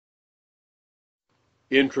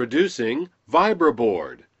Introducing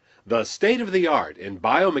Vibraboard, the state-of-the-art in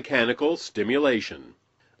biomechanical stimulation.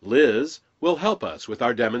 Liz will help us with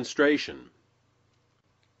our demonstration.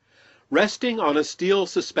 Resting on a steel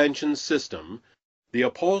suspension system, the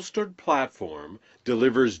upholstered platform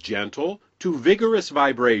delivers gentle to vigorous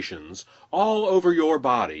vibrations all over your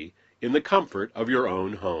body in the comfort of your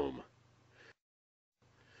own home.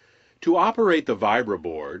 To operate the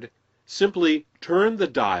Vibraboard, simply turn the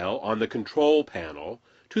dial on the control panel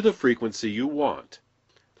to the frequency you want.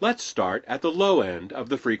 Let's start at the low end of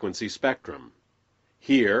the frequency spectrum.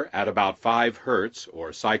 Here, at about 5 Hz,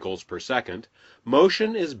 or cycles per second,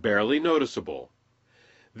 motion is barely noticeable.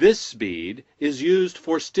 This speed is used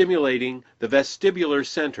for stimulating the vestibular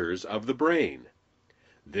centers of the brain.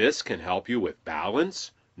 This can help you with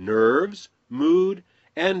balance, nerves, mood,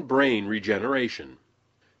 and brain regeneration.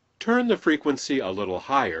 Turn the frequency a little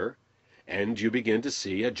higher, and you begin to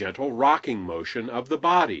see a gentle rocking motion of the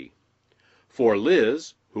body. For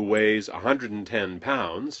Liz, who weighs 110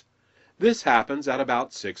 pounds, this happens at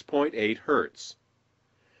about 6.8 Hz.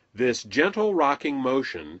 This gentle rocking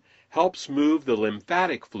motion helps move the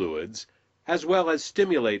lymphatic fluids as well as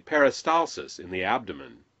stimulate peristalsis in the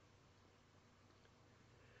abdomen.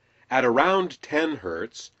 At around 10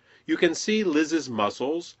 Hz, you can see Liz's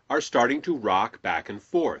muscles are starting to rock back and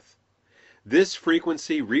forth. This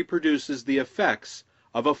frequency reproduces the effects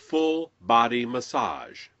of a full body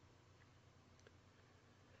massage.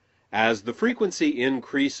 As the frequency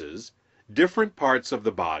increases, different parts of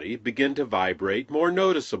the body begin to vibrate more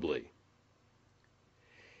noticeably.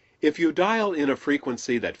 If you dial in a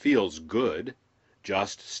frequency that feels good,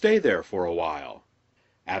 just stay there for a while.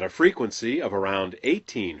 At a frequency of around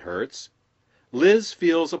 18 Hz, Liz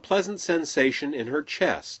feels a pleasant sensation in her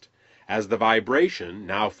chest as the vibration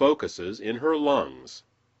now focuses in her lungs.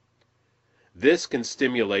 This can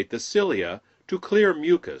stimulate the cilia to clear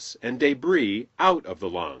mucus and debris out of the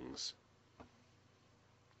lungs.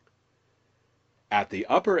 At the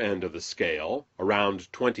upper end of the scale,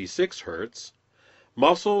 around 26 Hz,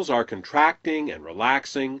 muscles are contracting and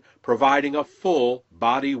relaxing, providing a full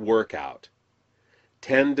body workout.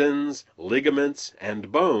 Tendons, ligaments,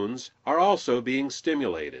 and bones are also being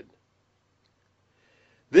stimulated.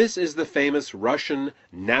 This is the famous Russian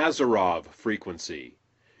Nazarov frequency,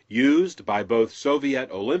 used by both Soviet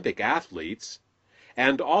Olympic athletes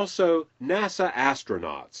and also NASA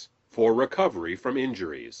astronauts for recovery from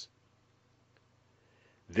injuries.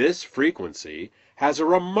 This frequency has a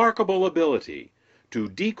remarkable ability to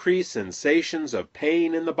decrease sensations of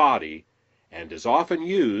pain in the body and is often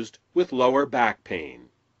used with lower back pain.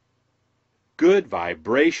 Good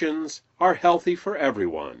vibrations are healthy for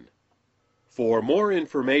everyone. For more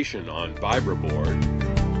information on Vibraboard,